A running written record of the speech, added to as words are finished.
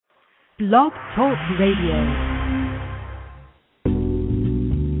Blog Talk Radio.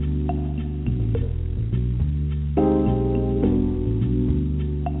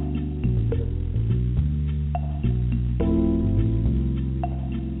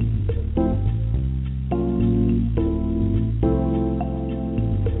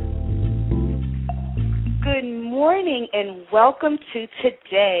 And welcome to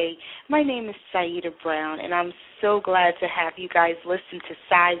today. My name is Saida Browne, and I'm so glad to have you guys listen to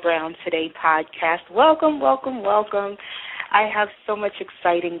Cy Browne Today podcast. Welcome, welcome, welcome. I have so much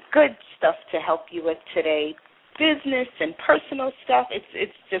exciting, good stuff to help you with today. Business and personal stuff.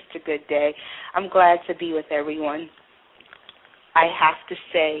 It's just a good day. I'm glad to be with everyone. I have to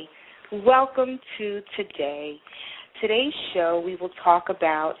say, welcome to today. Today's show, we will talk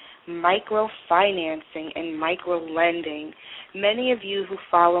about microfinancing and microlending. Many of you who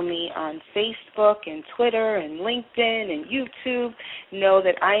follow me on Facebook and Twitter and LinkedIn and YouTube know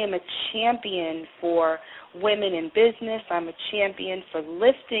that I am a champion for women in business. I'm a champion for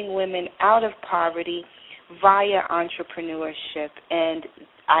lifting women out of poverty via entrepreneurship. And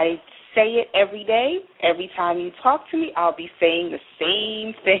I say it every day. Every time you talk to me, I'll be saying the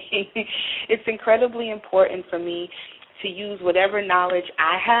same thing. It's incredibly important for me to use whatever knowledge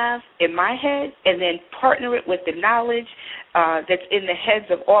I have in my head and then partner it with the knowledge that's in the heads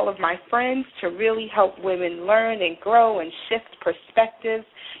of all of my friends to really help women learn and grow and shift perspectives,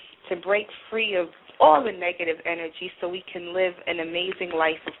 to break free of all the negative energy so we can live an amazing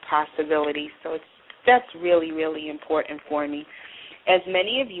life of possibility. So that's really, really important for me. As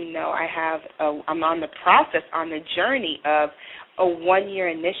many of you know, I'm on the journey of a one-year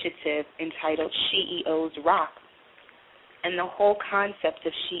initiative entitled CEOs Rock. And the whole concept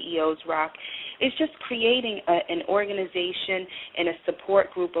of CEOs Rock is just creating an organization and a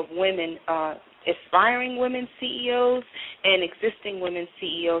support group of women, aspiring women CEOs and existing women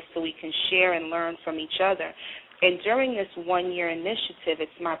CEOs, so we can share and learn from each other. And during this one-year initiative,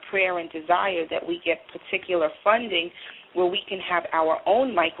 it's my prayer and desire that we get particular funding where we can have our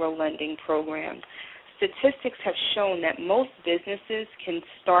own micro-lending program. Statistics have shown that most businesses can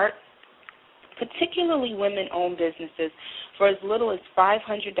start, particularly women-owned businesses, for as little as $500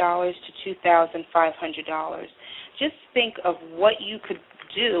 to $2,500. Just think of what you could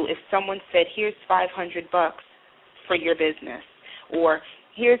do if someone said, here's $500 for your business, or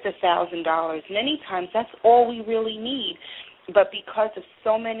here's $1,000. Many times that's all we really need. But because of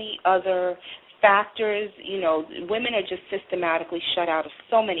so many other factors, women are just systematically shut out of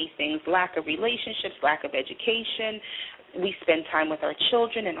so many things: lack of relationships, lack of education. We spend time with our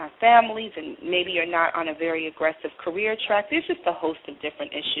children and our families, and maybe you're not on a very aggressive career track. There's just a host of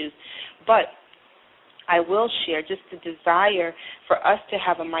different issues. But I will share just the desire for us to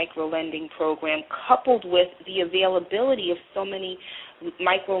have a micro-lending program coupled with the availability of so many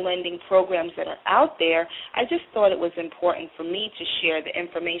micro-lending programs that are out there. I just thought it was important for me to share the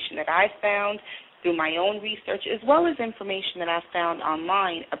information that I found through my own research, as well as information that I found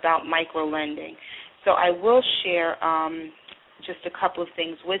online about micro-lending. So I will share just a couple of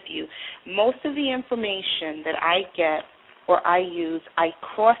things with you. Most of the information that I get or I use, I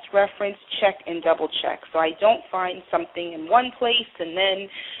cross-reference, check, and double-check. So I don't find something in one place and then,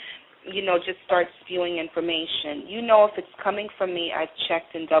 just start spewing information. If it's coming from me, I've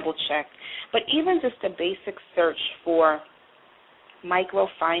checked and double-checked. But even just a basic search for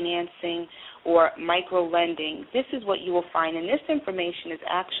microfinancing or micro-lending, this is what you will find. And this information is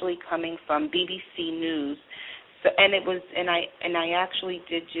actually coming from BBC News. So, and I actually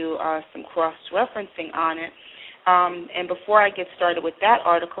did do some cross-referencing on it. And before I get started with that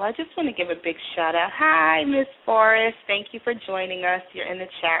article, I just want to give a big shout-out. Hi, Miss Forrest. Thank you for joining us. You're in the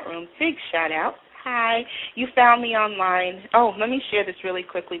chat room. Big shout-out. Hi. You found me online. Oh, let me share this really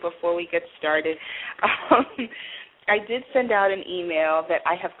quickly before we get started. I did send out an email that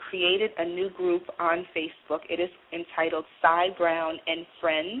I have created a new group on Facebook. It is entitled Cy Browne and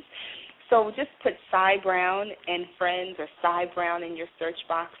Friends. So just put Cy Browne and Friends or Cy Browne in your search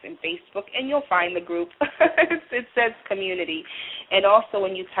box in Facebook, and you'll find the group. It says community. And also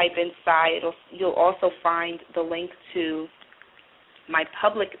when you type in Cy, you'll also find the link to my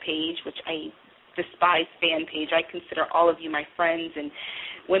public page, which I despise fan page. I consider all of you my friends and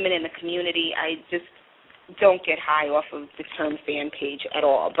women in the community. I just don't get high off of the term fan page at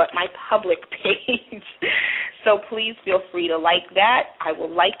all, but my public page. So please feel free to like that. I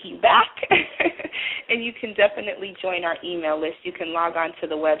will like you back. And you can definitely join our email list. You can log on to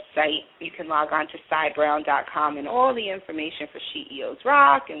the website. You can log on to cybrowne.com, and all the information for CEOs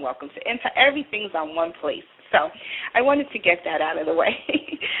Rock and Welcome to Impact, everything's on one place, So I wanted to get that out of the way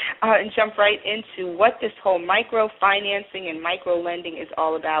and jump right into what this whole microfinancing and microlending is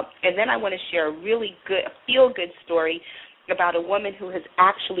all about. And then I want to share a really good, feel-good story about a woman who has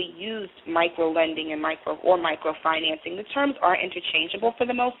actually used microlending and microfinancing. The terms are interchangeable for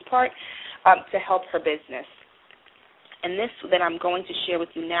the most part to help her business. And this that I'm going to share with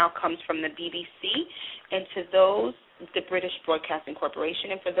you now comes from the BBC, and to those, the British Broadcasting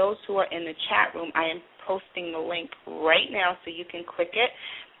Corporation. And for those who are in the chat room, I am posting the link right now so you can click it,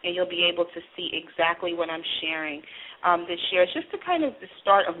 and you'll be able to see exactly what I'm sharing. This shares just to kind of the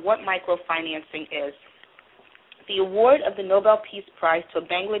start of what microfinancing is. The award of the Nobel Peace Prize to a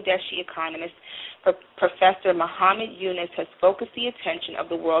Bangladeshi economist, Professor Muhammad Yunus, has focused the attention of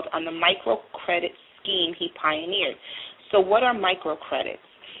the world on the microcredit scheme he pioneered. So what are microcredits?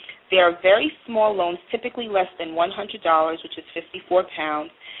 They are very small loans, typically less than $100, which is 54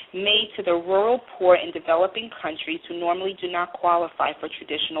 pounds, made to the rural poor in developing countries who normally do not qualify for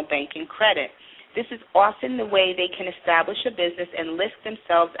traditional banking credit. This is often the way they can establish a business and lift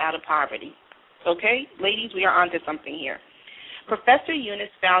themselves out of poverty. Okay, ladies, we are onto something here. Professor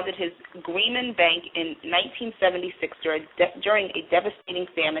Yunus founded his Browne Bank in 1976 during a devastating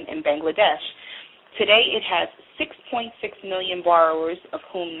famine in Bangladesh. Today it has 6.6 million borrowers, of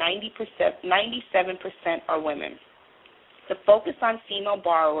whom 97% are women. The focus on female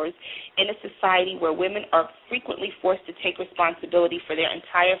borrowers in a society where women are frequently forced to take responsibility for their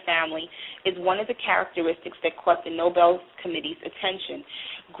entire family is one of the characteristics that caught the Nobel Committee's attention.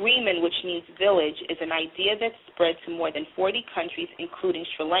 Browne, which means village, is an idea that spread to more than 40 countries, including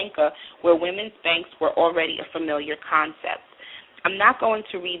Sri Lanka, where women's banks were already a familiar concept. I'm not going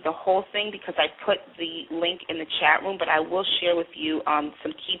to read the whole thing because I put the link in the chat room, but I will share with you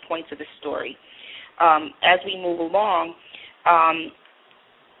some key points of the story. As we move along, Browne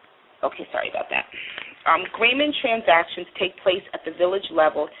transactions take place at the village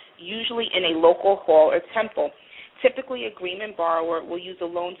level, usually in a local hall or temple. Typically, a Browne borrower will use a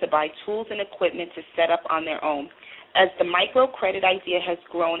loan to buy tools and equipment to set up on their own. As the microcredit idea has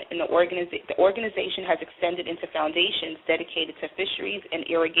grown, and the organization has extended into foundations dedicated to fisheries and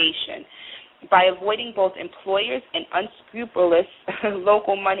irrigation. By avoiding both employers and unscrupulous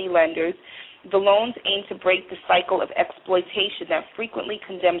local money lenders, the loans aim to break the cycle of exploitation that frequently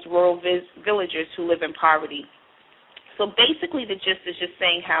condemns rural villagers who live in poverty. So basically the gist is just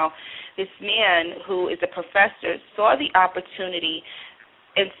saying how this man who is a professor saw the opportunity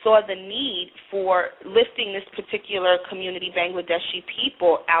and saw the need for lifting this particular community, Bangladeshi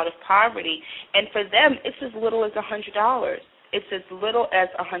people, out of poverty. And for them, it's as little as $100. It's as little as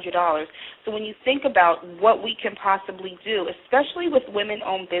 $100. So when you think about what we can possibly do, especially with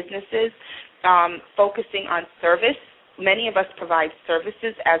women-owned businesses, focusing on service, many of us provide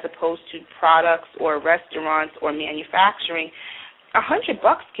services as opposed to products or restaurants or manufacturing. $100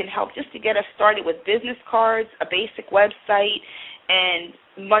 can help just to get us started with business cards, a basic website, and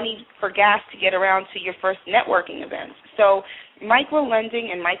money for gas to get around to your first networking events. So micro-lending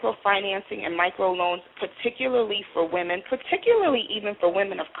and microfinancing and microloans, particularly for women, particularly even for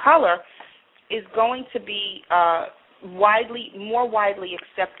women of color, is going to be more widely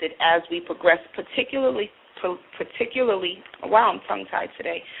accepted as we progress, particularly, wow, I'm tongue-tied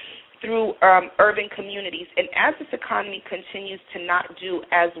today, through urban communities. And as this economy continues to not do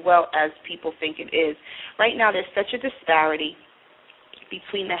as well as people think it is, right now there's such a disparity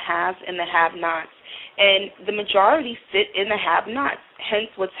between the haves and the have-nots. And the majority sit in the have-nots, hence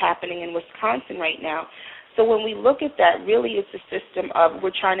what's happening in Wisconsin right now. So when we look at that, really it's a system of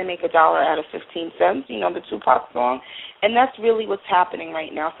we're trying to make $1 out of 15 cents, you know, the Tupac song, and that's really what's happening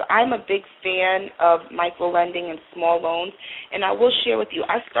right now. So I'm a big fan of micro-lending and small loans, and I will share with you,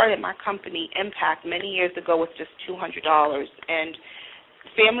 I started my company, Impact, many years ago with just $200, and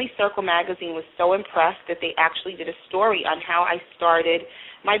Family Circle magazine was so impressed that they actually did a story on how I started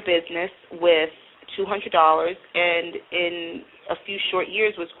my business with $200 and in a few short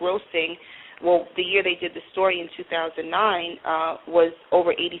years was grossing, well, the year they did the story in 2009 was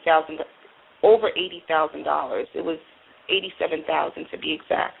over $80,000. It was $87,000 to be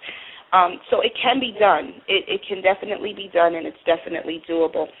exact. So it can be done. It can definitely be done, and it's definitely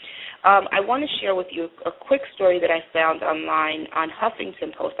doable. I want to share with you a quick story that I found online on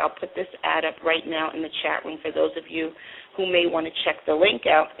Huffington Post. I'll put this ad up right now in the chat room for those of you who may want to check the link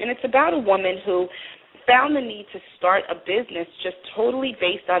out. And it's about a woman who found the need to start a business just totally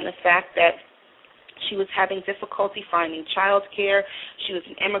based on the fact that she was having difficulty finding child care. She was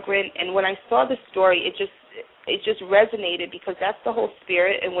an immigrant. And when I saw the story, it just resonated because that's the whole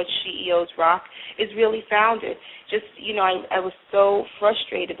spirit in which CEOs Rock is really founded. Just, you know, I was so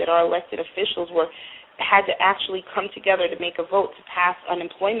frustrated that our elected officials were had to actually come together to make a vote to pass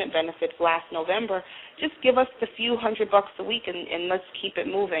unemployment benefits last November. Just give us the few $100 a week and let's keep it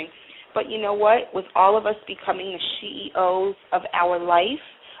moving. But you know what? With all of us becoming the CEOs of our life,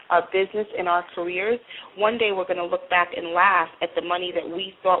 our business, and our careers, one day we're going to look back and laugh at the money that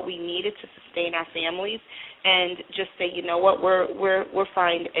we thought we needed to sustain our families and just say, you know what, we're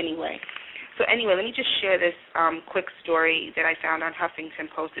fine anyway. So anyway, let me just share this quick story that I found on Huffington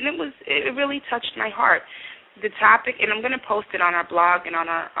Post, and it really touched my heart. The topic, and I'm going to post it on our blog and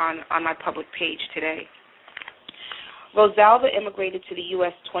on my public page today. Rosalva immigrated to the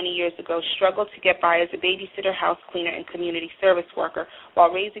U.S. 20 years ago, struggled to get by as a babysitter, house cleaner, and community service worker all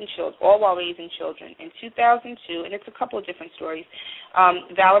while raising children. In 2002, and it's a couple of different stories,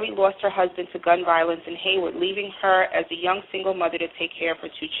 Valerie lost her husband to gun violence in Hayward, leaving her as a young single mother to take care of her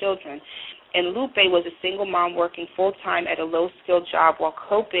 2 children. And Lupe was a single mom working full-time at a low-skilled job while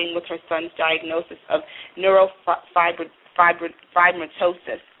coping with her son's diagnosis of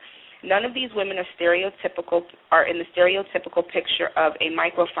neurofibromatosis. None of these women are in the stereotypical picture of a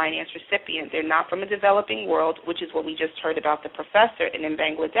microfinance recipient. They're not from a developing world, which is what we just heard about the professor in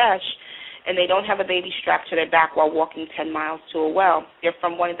Bangladesh, and they don't have a baby strapped to their back while walking 10 miles to a well. They're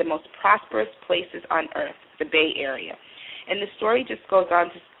from one of the most prosperous places on earth, the Bay Area. And the story just goes on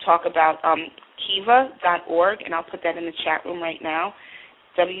to talk about kiva.org, and I'll put that in the chat room right now,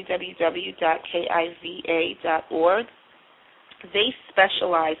 www.kiva.org. They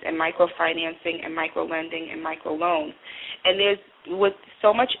specialize in microfinancing and microlending and microloans. And with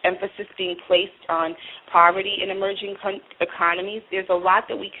so much emphasis being placed on poverty in emerging economies, there's a lot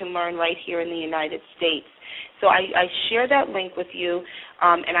that we can learn right here in the United States. So I share that link with you,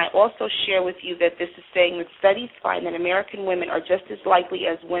 and I also share with you that this is saying that studies find that American women are just as likely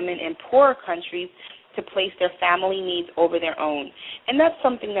as women in poorer countries to place their family needs over their own. And that's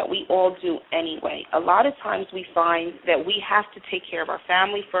something that we all do anyway. A lot of times we find that we have to take care of our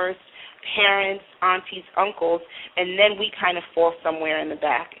family first, parents, aunties, uncles, and then we kind of fall somewhere in the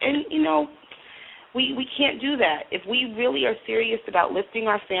back. And, you know, we can't do that. If we really are serious about lifting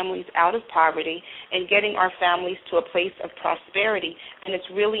our families out of poverty and getting our families to a place of prosperity, then it's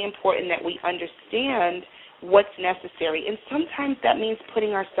really important that we understand what's necessary. And sometimes that means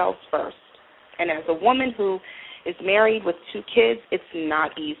putting ourselves first. And as a woman who is married with 2 kids, it's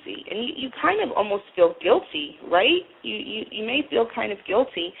not easy. And you kind of almost feel guilty, right? You may feel kind of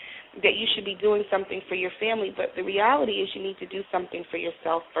guilty that you should be doing something for your family, but the reality is you need to do something for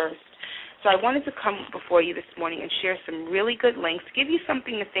yourself first. So I wanted to come before you this morning and share some really good links, give you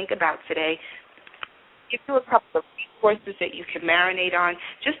something to think about today, give you a couple of resources that you can marinate on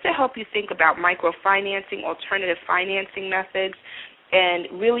just to help you think about microfinancing, alternative financing methods,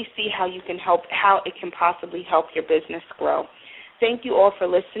 and really see how it can possibly help your business grow. Thank you all for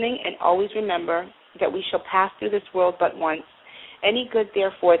listening, and always remember that we shall pass through this world but once. Any good,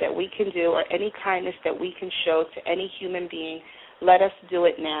 therefore, that we can do or any kindness that we can show to any human being, let us do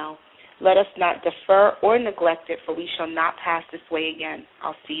it now. Let us not defer or neglect it, for we shall not pass this way again.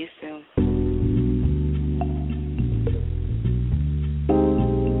 I'll see you soon.